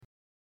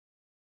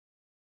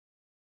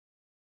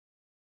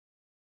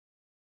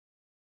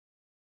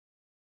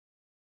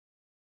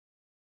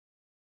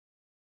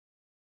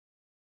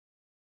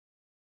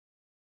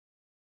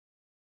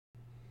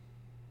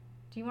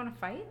Do you want to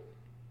fight?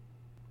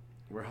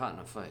 We're hot in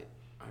a fight.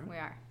 We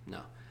are.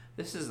 No.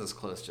 This is as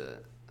close to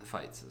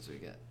fights as we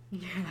get.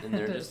 Yeah. And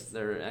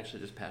they're actually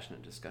just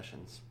passionate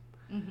discussions.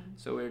 Mm-hmm.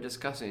 So we were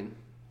discussing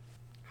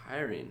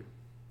hiring.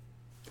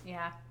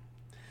 Yeah,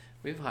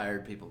 We've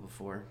hired people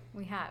before.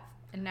 we have.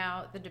 And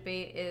now the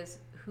debate is,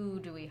 who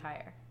do we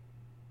hire?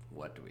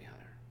 What do we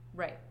hire?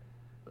 Right.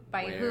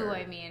 By who, Where?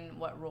 I mean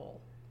what role?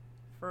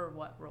 For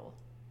what role?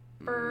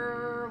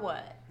 For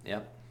what?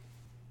 Yep.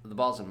 The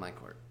ball's in my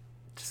court.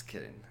 Just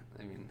kidding.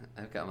 I mean,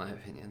 I've got my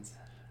opinions.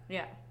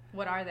 Yeah.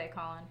 What are they,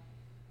 Colin?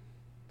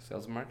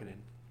 Sales and marketing.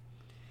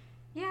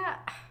 Yeah,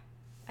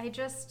 I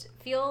just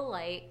feel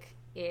like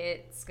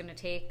it's going to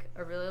take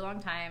a really long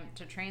time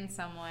to train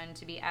someone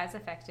to be as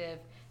effective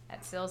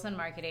at sales and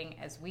marketing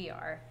as we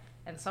are.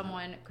 And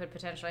someone could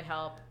potentially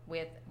help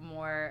with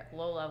more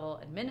low-level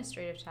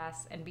administrative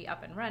tasks and be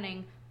up and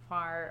running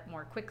far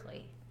more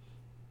quickly.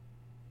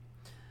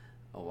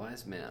 A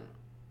wise man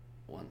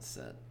once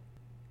said,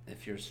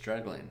 if you're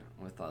struggling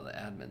with all the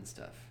admin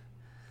stuff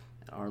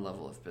at our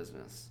level of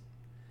business,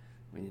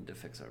 we need to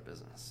fix our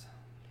business.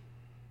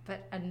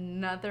 But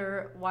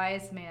another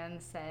wise man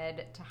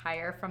said to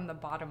hire from the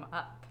bottom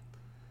up.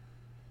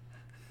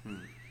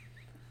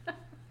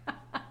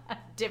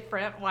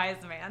 Different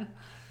wise man.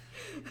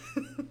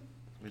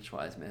 Which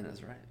wise man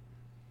is right?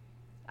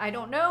 I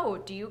don't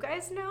know. Do you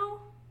guys know?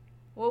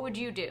 What would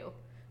you do?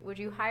 Would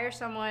you hire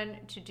someone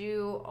to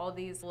do all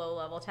these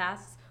low-level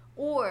tasks?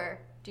 Or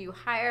do you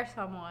hire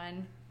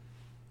someone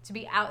to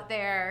be out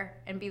there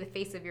and be the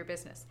face of your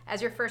business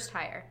as your first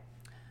hire?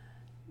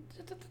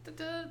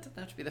 Doesn't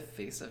have to be the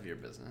face of your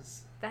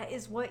business. That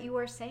is what you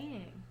are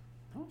saying.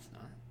 No, it's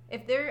not.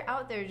 If they're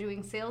out there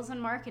doing sales and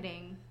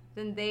marketing,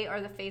 then they are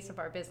the face of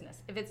our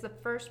business. If it's the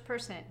first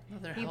person No,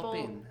 they're people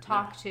helping.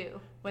 talk to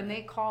when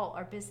they call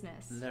our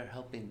business, They're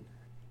helping.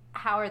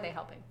 how are they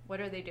helping? What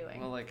are they doing?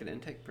 Well, like an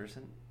intake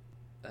person,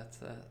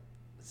 that's a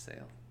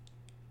sale.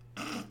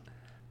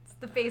 It's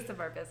the face of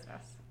our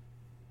business.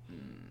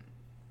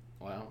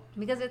 Wow,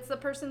 Because it's the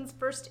person's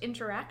first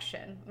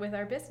interaction with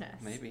our business.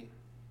 maybe.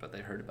 But they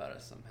heard about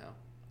us somehow.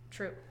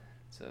 True.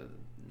 So,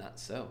 not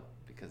so,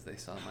 because they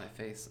saw my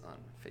face on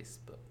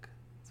Facebook.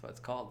 That's why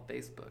it's called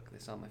Facebook. They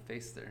saw my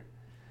face there.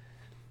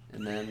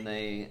 And then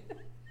they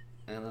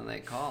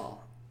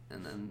call,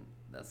 and then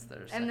that's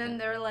their second. And then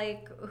they're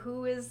like,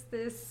 who is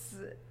this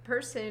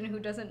person who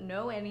doesn't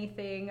know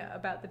anything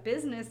about the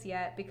business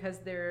yet because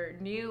they're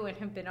new and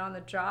have been on the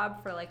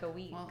job for like a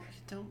week? Well,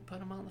 you don't put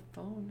them on the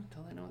phone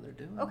until they know what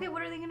they're doing. Okay,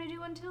 what are they going to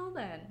do until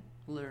then?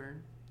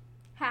 Learn.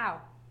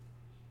 How?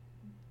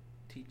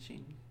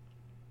 Teaching.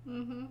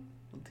 Mm-hmm.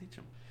 We'll teach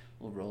them.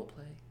 We'll role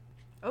play.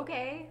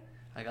 Okay.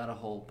 I got a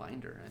whole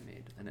binder I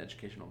made, an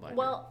educational binder.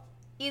 Well,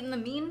 in the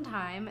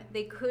meantime,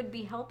 they could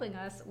be helping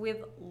us with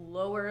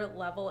lower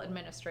level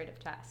administrative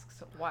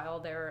tasks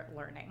while they're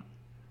learning.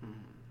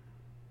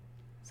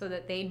 So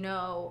that they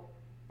know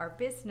our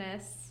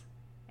business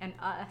and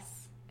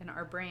us and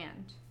our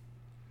brand.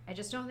 I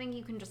just don't think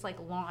you can just like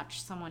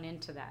launch someone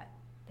into that.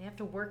 They have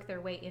to work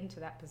their way into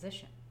that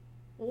position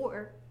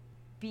or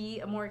be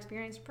a more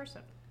experienced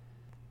person.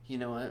 You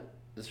know what?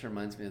 This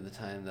reminds me of the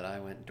time that I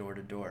went door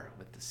to door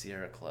with the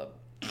Sierra Club.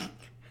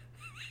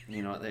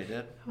 You know what they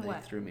did?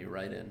 What? They threw me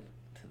right in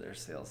to their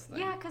sales thing.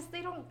 Yeah, because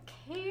they don't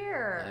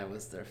care. I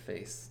was their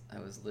face. I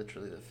was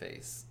literally the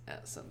face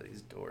at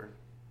somebody's door.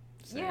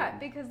 Yeah, saying,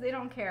 because they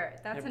don't care.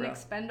 That's Hey, an bro.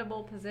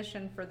 expendable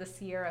position for the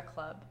Sierra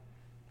Club.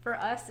 For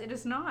us, it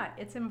is not.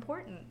 It's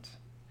important.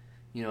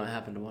 You know what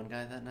happened to one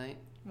guy that night?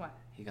 What?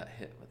 He got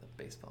hit with a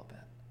baseball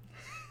bat.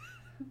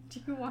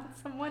 Do you want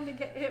someone to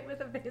get hit with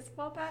a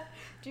baseball bat?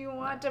 Do you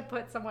want to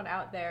put someone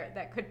out there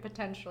that could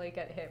potentially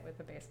get hit with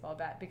a baseball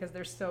bat because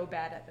they're so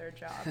bad at their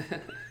job?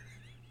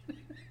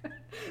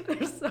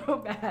 They're so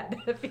bad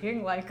at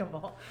being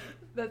likable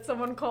that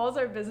someone calls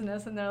our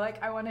business and they're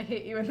like, I want to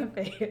hit you in the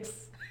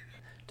face.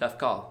 Tough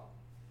call.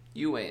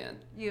 You weigh in.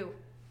 You.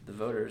 The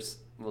voters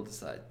will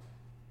decide.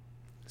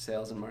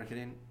 Sales and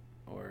marketing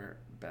or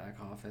back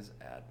office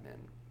admin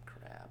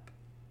crap.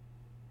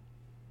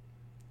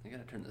 I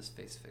gotta turn this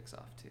face fix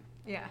off too.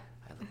 Yeah.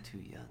 I look too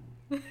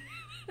young.